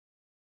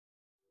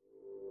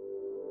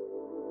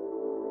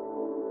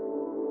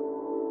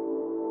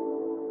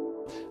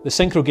The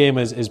Synchro Game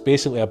is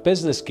basically a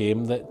business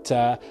game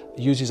that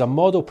uses a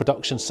model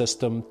production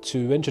system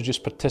to introduce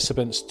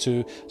participants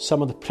to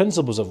some of the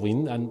principles of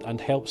Lean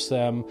and helps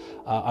them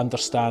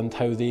understand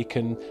how they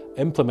can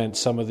implement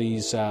some of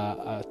these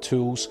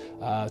tools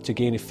to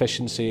gain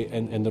efficiency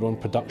in their own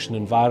production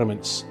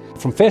environments.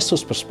 From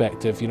Festo's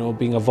perspective,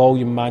 being a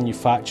volume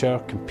manufacturer,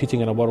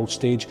 competing on a world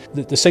stage,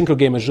 the Synchro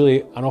Game is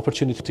really an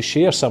opportunity to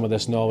share some of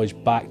this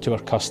knowledge back to our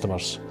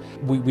customers.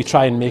 We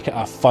try and make it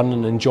a fun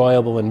and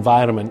enjoyable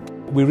environment.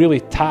 We really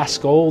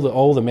task all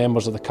the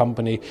members of the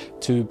company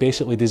to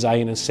basically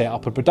design and set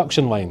up a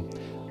production line.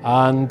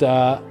 And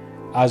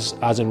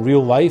as in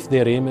real life,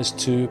 their aim is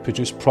to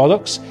produce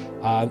products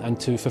and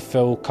to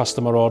fulfill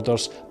customer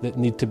orders that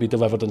need to be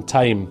delivered on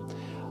time.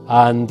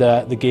 And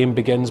the game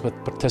begins with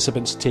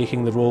participants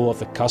taking the role of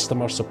the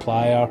customer,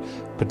 supplier,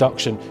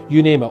 production,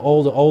 you name it,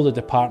 all the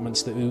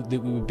departments that we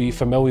would be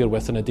familiar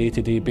with on a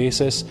day-to-day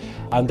basis.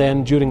 And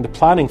then during the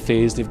planning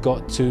phase, they've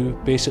got to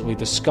basically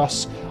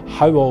discuss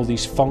how all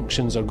these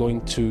functions are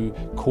going to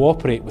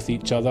cooperate with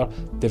each other,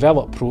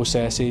 develop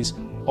processes,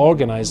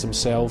 organise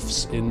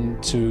themselves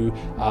into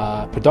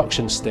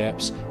production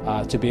steps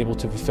to be able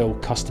to fulfil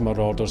customer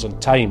orders on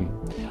time.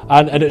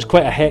 And it's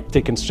quite a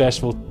hectic and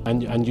stressful,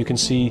 and you can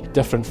see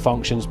different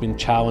functions being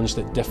challenged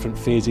at different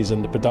phases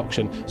in the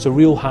production, so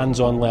real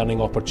hands-on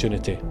learning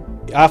opportunity.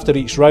 After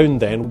each round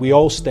then, we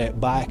all step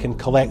back and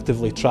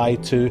collectively try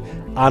to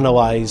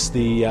analyse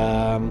the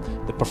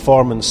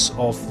performance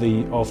of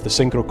the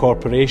Synchro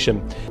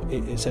Corporation.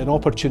 It's an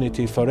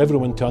opportunity for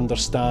everyone to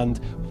understand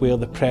where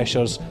the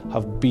pressures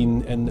have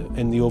been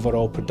in the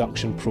overall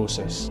production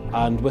process.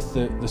 And with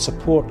the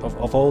support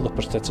of all the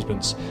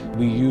participants,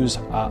 we use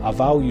a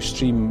value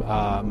stream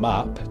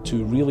map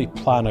to really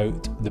plan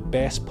out the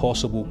best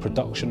possible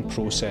production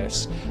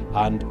process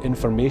and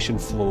information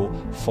flow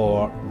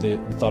for the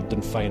third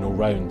and final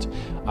round.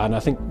 And I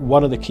think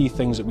one of the key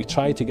things that we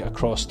try to get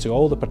across to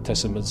all the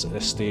participants at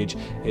this stage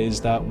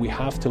is that we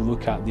have to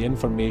look at the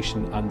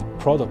information and the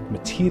product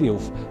material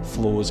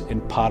flows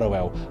in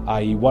parallel,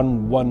 i.e.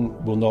 one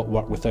will not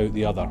work without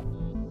the other.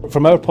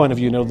 From our point of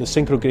view, the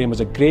Synchro Game is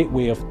a great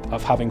way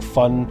of having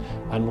fun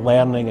and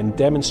learning and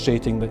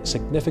demonstrating that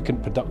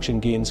significant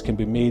production gains can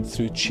be made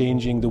through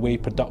changing the way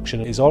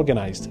production is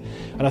organised.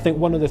 And I think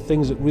one of the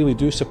things that really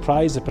do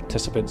surprise the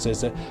participants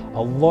is that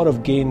a lot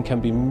of gain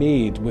can be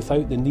made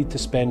without the need to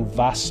spend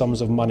vast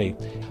sums of money.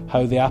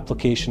 How the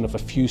application of a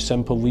few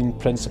simple Lean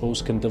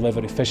principles can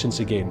deliver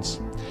efficiency gains.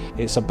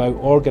 It's about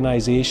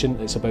organisation,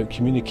 it's about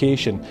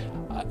communication.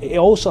 It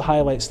also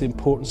highlights the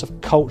importance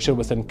of culture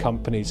within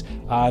companies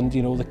and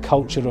the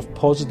culture of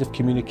positive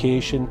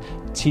communication,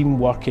 team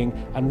working,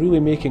 and really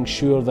making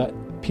sure that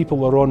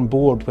people are on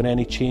board when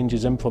any change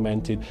is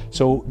implemented.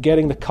 So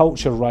getting the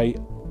culture right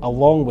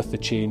along with the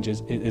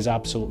changes is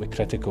absolutely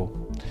critical.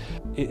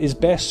 It is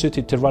best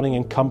suited to running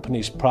in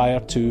companies prior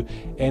to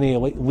any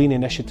Lean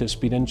initiatives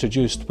being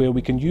introduced, where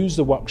we can use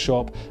the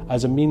workshop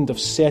as a means of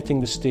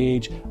setting the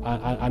stage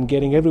and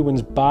getting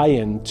everyone's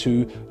buy-in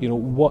to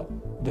what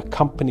the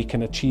company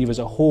can achieve as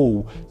a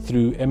whole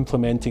through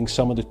implementing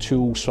some of the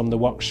tools from the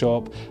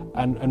workshop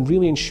and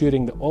really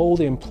ensuring that all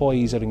the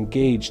employees are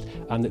engaged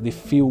and that they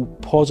feel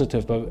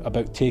positive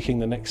about taking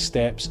the next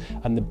steps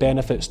and the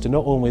benefits to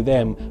not only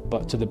them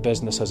but to the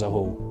business as a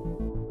whole.